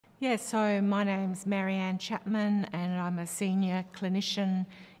Yeah, so my name's Marianne Chapman and I'm a senior clinician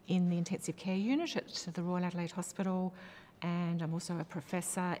in the intensive care unit at the Royal Adelaide Hospital, and I'm also a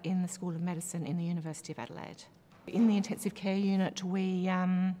professor in the School of Medicine in the University of Adelaide. In the intensive care unit we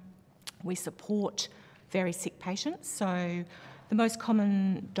support very sick patients, so the most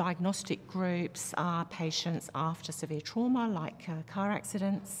common diagnostic groups are patients after severe trauma like car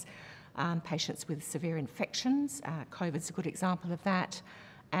accidents, patients with severe infections, COVID's a good example of that,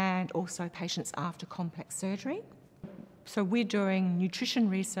 and also patients after complex surgery. So we're doing nutrition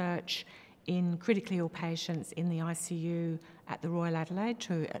research in critically ill patients in the ICU at the Royal Adelaide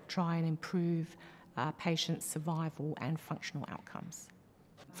to try and improve patients' survival and functional outcomes.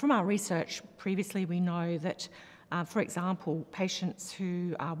 From our research previously, we know that, for example, patients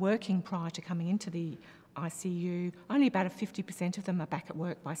who are working prior to coming into the ICU, only about 50% of them are back at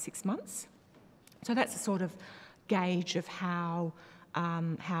work by 6 months. So that's a sort of gauge of how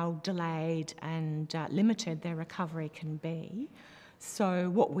delayed and limited their recovery can be. So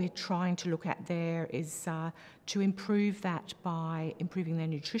what we're trying to look at there is to improve that by improving their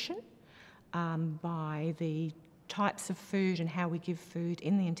nutrition, by the types of food and how we give food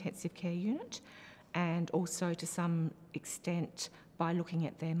in the intensive care unit, and also to some extent by looking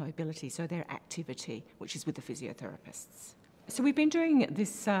at their mobility, so their activity, which is with the physiotherapists. So we've been doing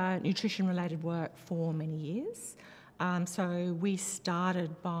this nutrition-related work for many years. So we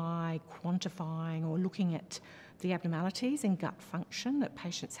started by quantifying or looking at the abnormalities in gut function that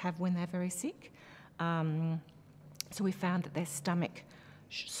patients have when they're very sick. So we found that their stomach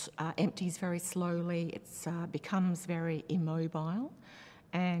empties very slowly, it becomes very immobile,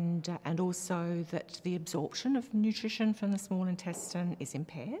 and also that the absorption of nutrition from the small intestine is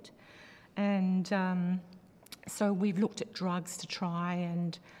impaired. And so we've looked at drugs to try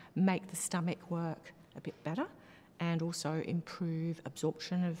and make the stomach work a bit better, and also improve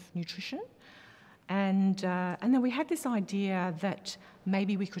absorption of nutrition. And then we had this idea that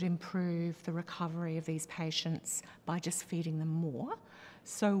maybe we could improve the recovery of these patients by just feeding them more.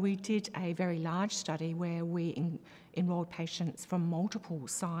 So we did a very large study where we enrolled patients from multiple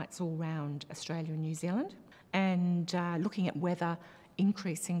sites all around Australia and New Zealand, and looking at whether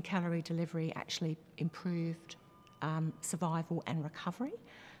increasing calorie delivery actually improved survival and recovery.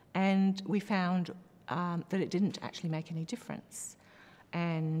 And we found that it didn't actually make any difference.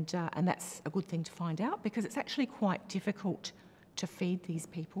 And that's a good thing to find out, because it's actually quite difficult to feed these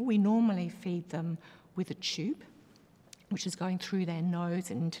people. We normally feed them with a tube, which is going through their nose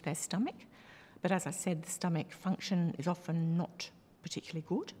and into their stomach. But as I said, the stomach function is often not particularly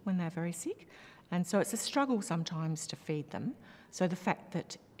good when they're very sick. And so it's a struggle sometimes to feed them. So the fact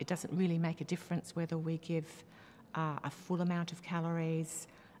that it doesn't really make a difference whether we give a full amount of calories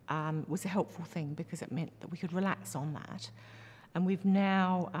was a helpful thing, because it meant that we could relax on that. And we've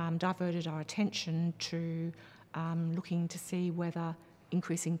now diverted our attention to looking to see whether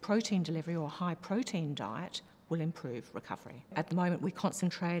increasing protein delivery or a high protein diet will improve recovery. At the moment we're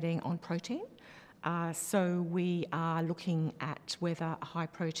concentrating on protein, so we are looking at whether a high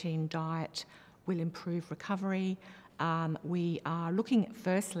protein diet will improve recovery. We are looking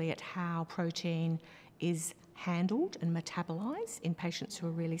firstly at how protein is handled and metabolised in patients who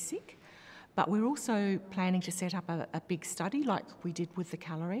are really sick. But we're also planning to set up a big study like we did with the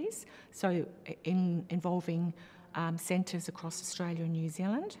calories, so involving centres across Australia and New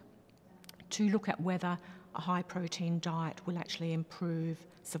Zealand, to look at whether a high protein diet will actually improve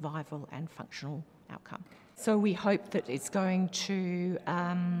survival and functional outcome. So we hope that it's going to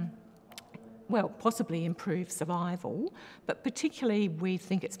possibly improve survival, but particularly we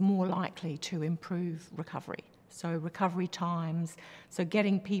think it's more likely to improve recovery. So recovery times, so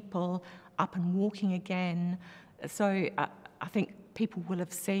getting people up and walking again. So I think people will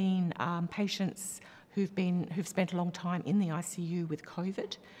have seen patients who've spent a long time in the ICU with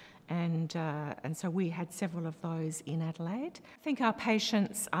COVID, and so we had several of those in Adelaide. I think our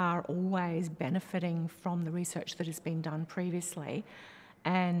patients are always benefiting from the research that has been done previously,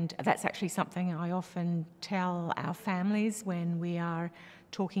 and that's actually something I often tell our families when we are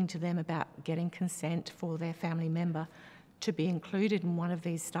talking to them about getting consent for their family member to be included in one of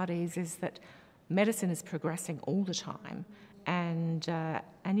these studies, is that medicine is progressing all the time. And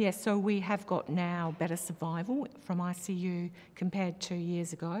yes, so we have got now better survival from ICU compared to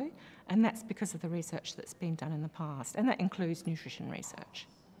years ago, and that's because of the research that's been done in the past, and that includes nutrition research.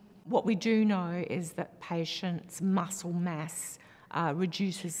 What we do know is that patients' muscle mass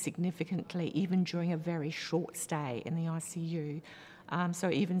reduces significantly even during a very short stay in the ICU. So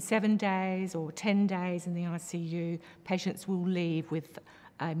even 7 days or 10 days in the ICU, patients will leave with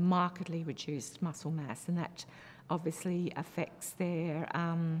a markedly reduced muscle mass, and that obviously affects their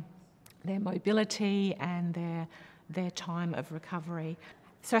mobility and their time of recovery.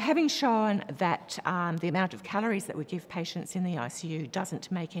 So having shown that the amount of calories that we give patients in the ICU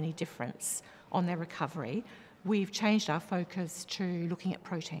doesn't make any difference on their recovery, we've changed our focus to looking at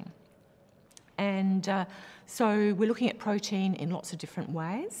protein. And so we're looking at protein in lots of different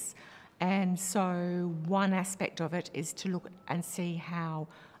ways. And so one aspect of it is to look and see how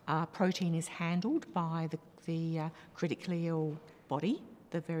protein is handled by the critically ill body,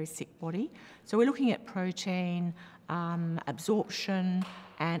 the very sick body. So we're looking at protein absorption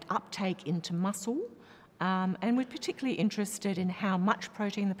and uptake into muscle. And we're particularly interested in how much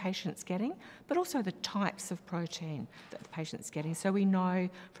protein the patient's getting, but also the types of protein that the patient's getting. So we know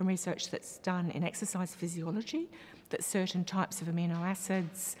from research that's done in exercise physiology that certain types of amino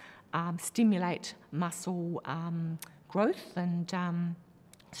acids stimulate muscle growth and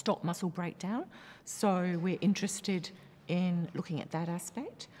stop muscle breakdown. So we're interested in looking at that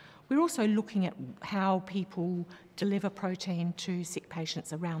aspect. We're also looking at how people deliver protein to sick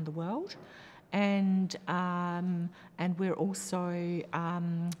patients around the world. And we're also,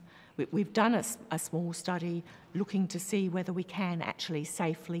 we've done a small study looking to see whether we can actually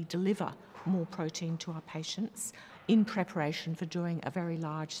safely deliver more protein to our patients in preparation for doing a very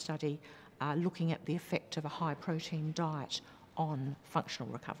large study looking at the effect of a high protein diet on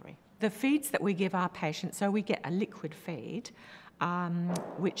functional recovery. The feeds that we give our patients, so we get a liquid feed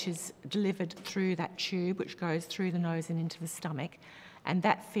which is delivered through that tube which goes through the nose and into the stomach. And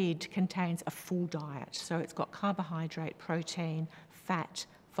that feed contains a full diet. So it's got carbohydrate, protein, fat,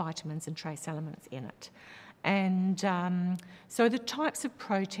 vitamins and trace elements in it. And so the types of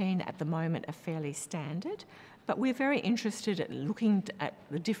protein at the moment are fairly standard, but we're very interested in looking at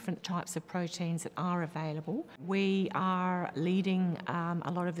the different types of proteins that are available. We are leading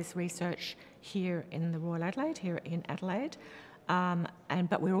a lot of this research here in the Royal Adelaide, here in Adelaide.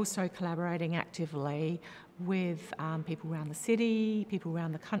 But we're also collaborating actively with people around the city, people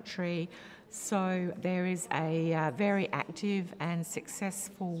around the country. So there is a very active and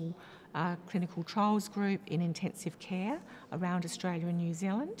successful clinical trials group in intensive care around Australia and New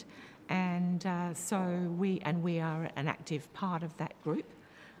Zealand. And so we are an active part of that group.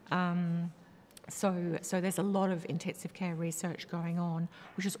 So there's a lot of intensive care research going on,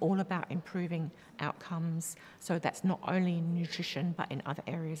 which is all about improving outcomes. So that's not only in nutrition, but in other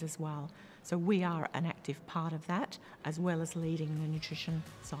areas as well. So we are an active part of that, as well as leading the nutrition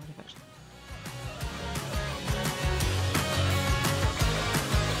side of it.